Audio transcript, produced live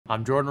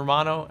I'm Jordan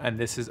Romano, and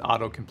this is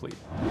Autocomplete.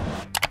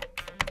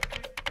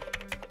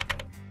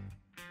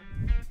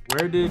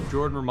 Where did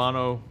Jordan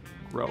Romano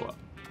grow up?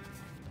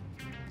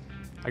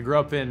 I grew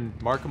up in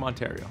Markham,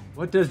 Ontario.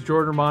 What does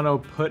Jordan Romano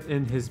put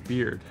in his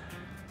beard?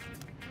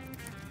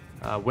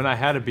 When I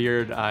had a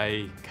beard,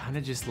 I kind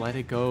of just let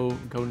it go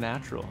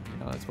natural.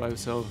 You know, that's why I was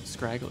so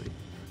scraggly.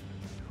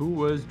 Who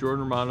was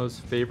Jordan Romano's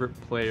favorite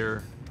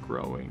player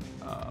growing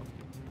up?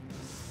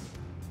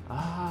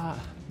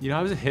 You know,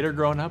 I was a hitter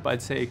growing up.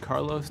 I'd say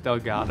Carlos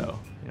Delgado,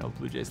 you know,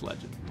 Blue Jays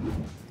legend.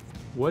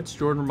 What's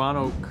Jordan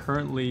Romano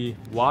currently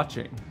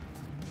watching?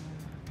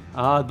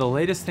 The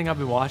latest thing I've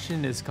been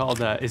watching is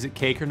called Is It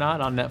Cake or Not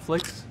on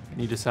Netflix.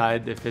 And you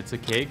decide if it's a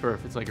cake or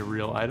if it's like a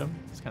real item.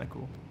 It's kind of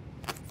cool.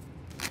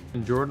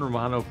 Can Jordan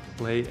Romano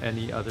play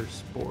any other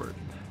sport?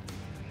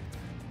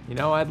 You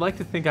know, I'd like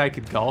to think I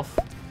could golf.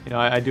 You know,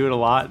 I do it a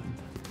lot.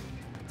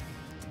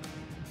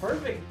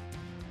 Perfect.